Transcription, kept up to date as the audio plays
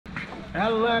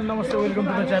Hello and नमस्ते welcome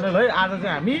to the channel है। आज चाहिँ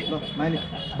हामी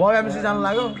बय एमसी जान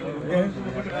लाग्यो।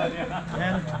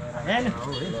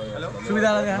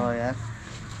 सुविधा लाग्यो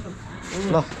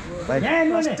ल भाइ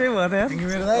फर्स्टै भयो त यार।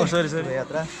 सरी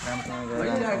यात्रा राम्रोसँग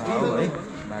है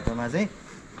बाटोमा चाहिँ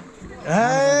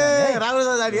राम्रो छ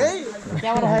जाने है।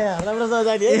 क्यामेरा खायो राम्रो छ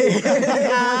जाने है।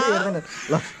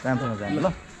 ल राम्रोसँग जानु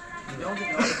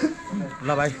ल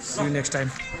भाइ सी यु नेक्स्ट टाइम।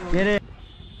 के अरे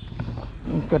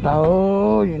केटा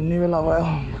हो हिँड्ने बेला भयो।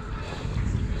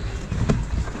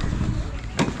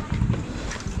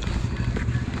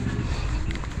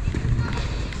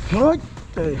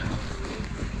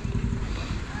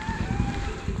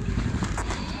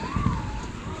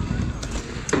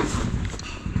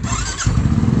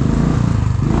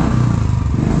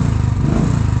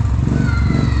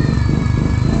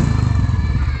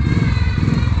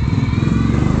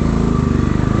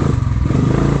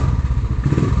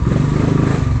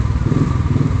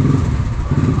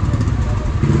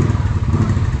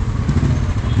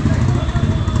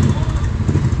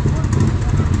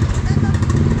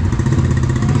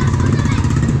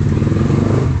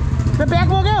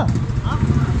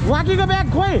 वाकीको ब्याग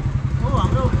खोइ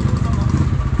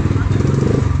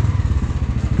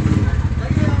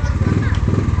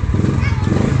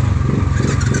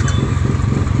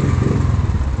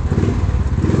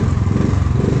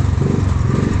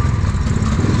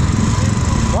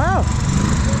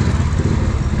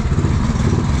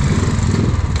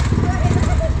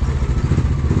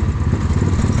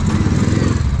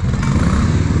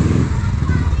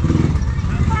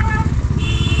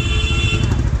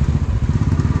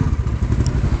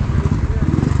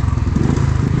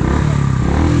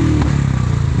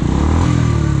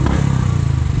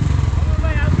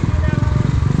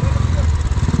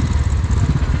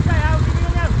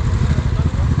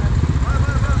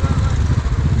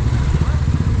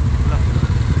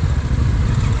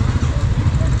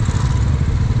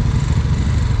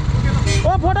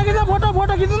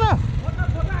फोटो खिच्नु न।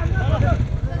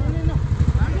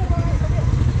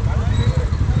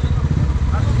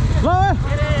 ल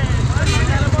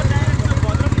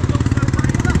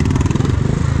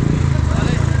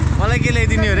मलाई के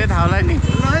ल्याइदिने हो रे थाहा होला नि।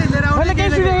 मैले केही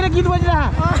सुनेर गीत बजिरह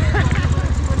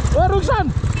ओ रुक्सन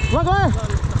ल गयो।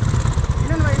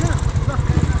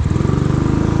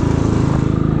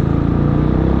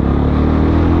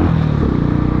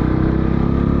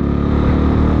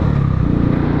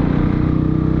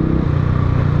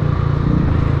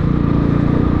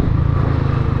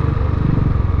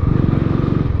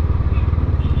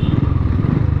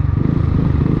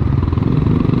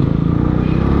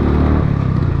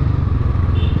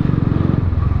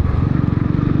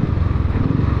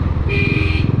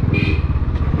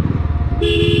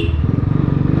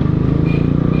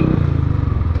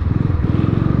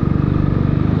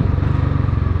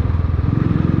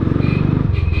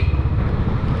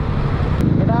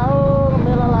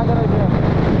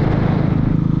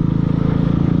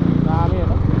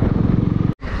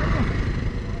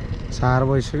 सार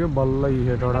भइसक्यो बल्ल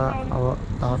हेटौडा अब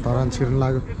धरान छिर्नु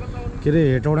लाग्यो। के अरे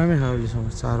हेटौडामै अहिलेसम्म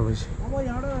 4 भइसक्यो।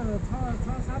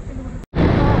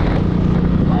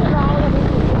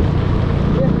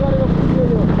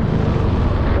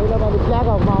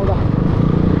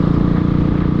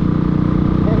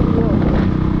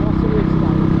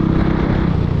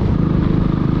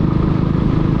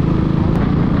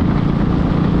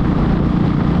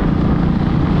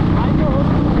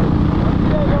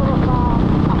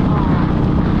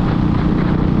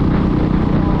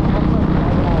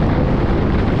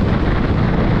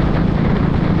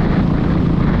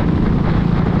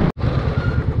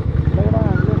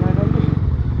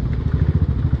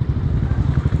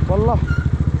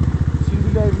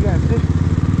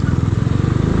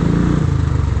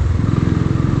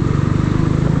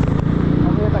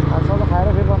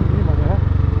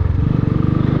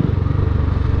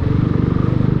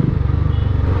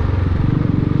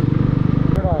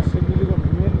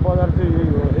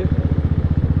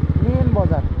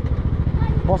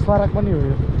 बस पार्क पनि हो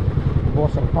यो।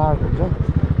 बसहरू पार्क हुन्छ।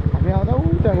 हामी आउँदा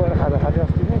उता गएर खाजा खाँदै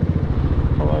अस्ति नै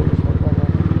अब अहिले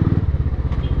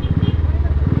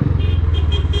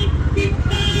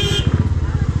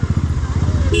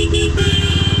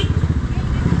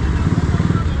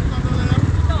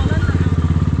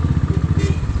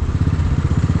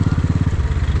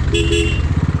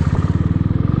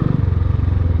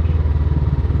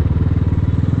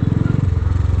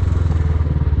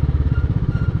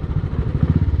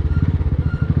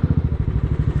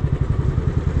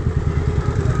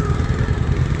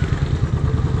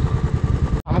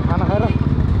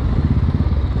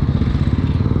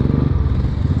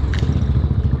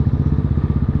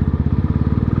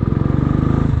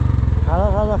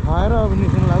खाजा खाएर अब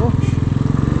निस्किनु लाग्यो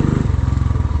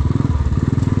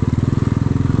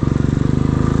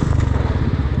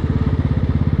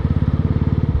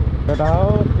केटा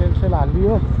हो तेल सेल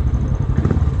हालियो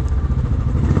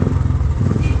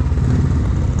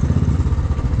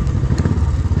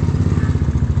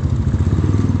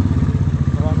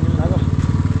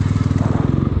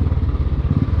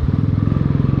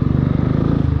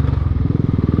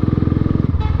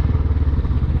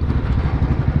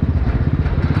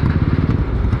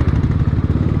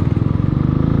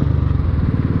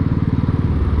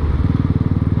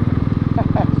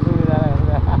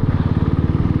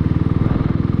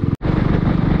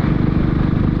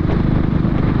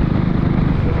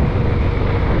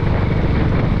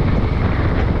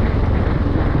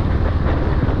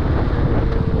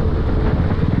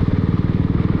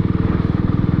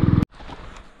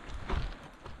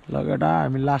लगेटा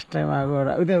हामी लास्ट टाइम आएको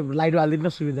उता लाइट हालिदिनु न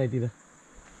सुविधातिर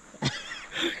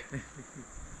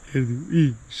हेर्नु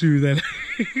सुविधा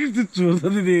चोर त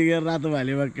देखेर रातो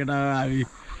भालेमा केटा हामी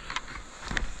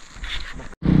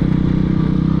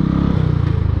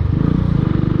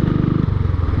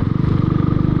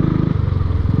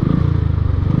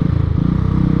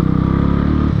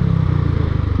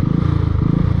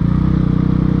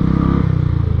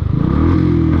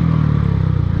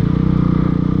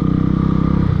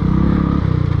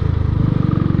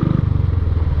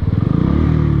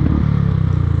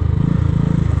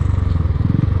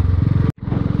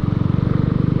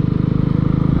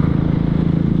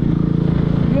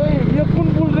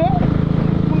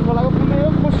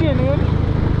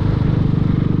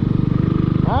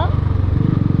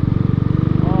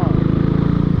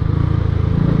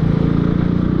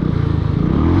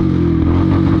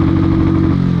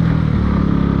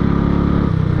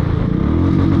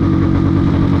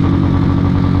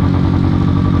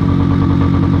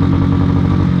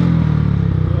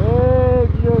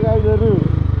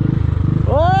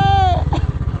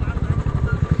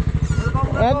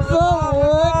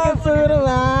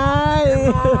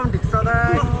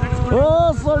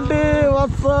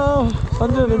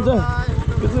संजय हुन्छ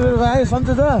भाइ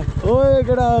सन्चै छ ओए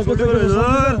केटा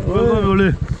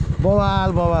बवाल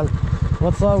बवाल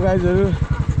व्हाट्स अप गाइजहरु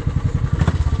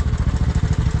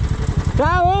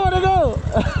कहाँ हो भनेको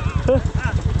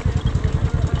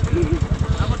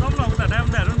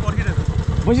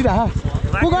बसिरह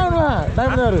को गाउँमा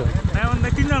डायमन्डहरु डायमन्ड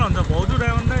 3 जना हुन्छ भाउजू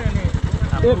डायमन्ड अनि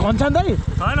ए घनछान दाइ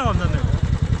छैन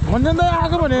घनछान दाइ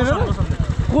आएको भने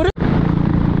कोरे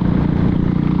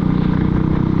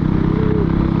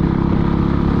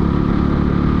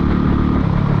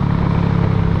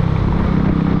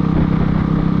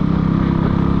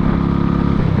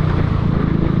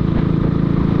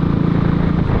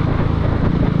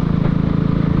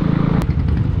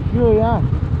यार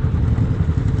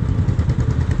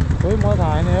कोई मत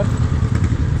आए ना यार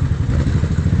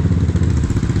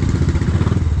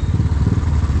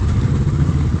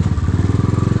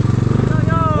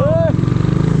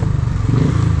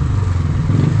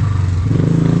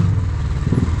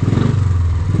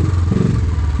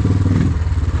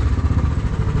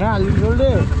क्या लिखोल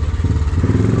दे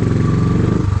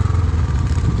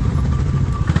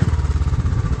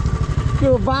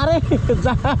क्यों बारे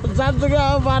जान्छ क्या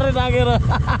अब बारे राखेर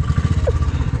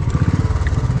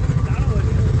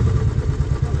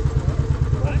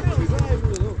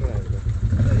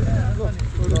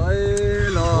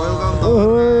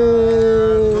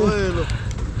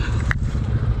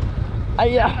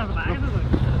आइया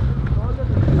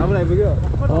राम्रो आइपुग्यो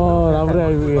राम्रो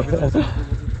आइपुग्यो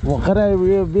भर्खरै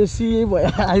आइपुग्यो बेसी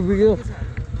भयो आइपुग्यो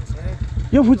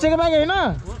यो फुच्चेको बाइक होइन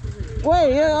ओए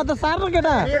यो त सार्नु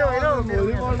केटा मेरो हैन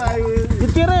भोलिपल्ट आयो यो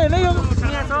तेरो हैन यो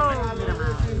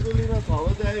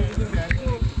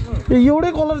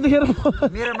एउटै कलर देखेर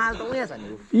मेरो माल त उया छ नि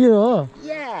यो हो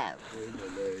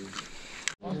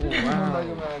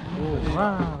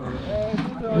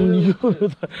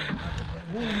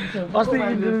अस्ति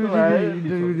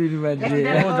इन्टरभ्यु दिनु मान्छे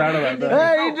जाडो भयो ए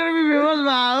इन्टरभ्यु फेमस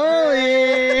भयो a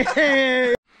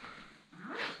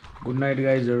good night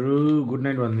गाइजहरु good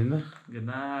night भन्दिन गुड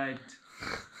नाइट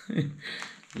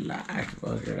लास्ट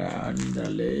बगेर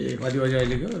निन्द्राले कति बजे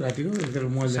अहिलेको रातिको एकखेर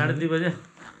म 2:30 बजे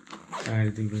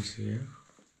 2:30 बजे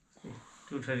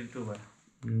 2:32 भयो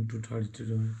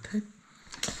 2:32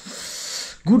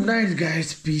 Good night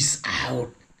guys, peace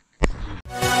out.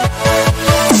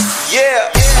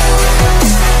 Yeah.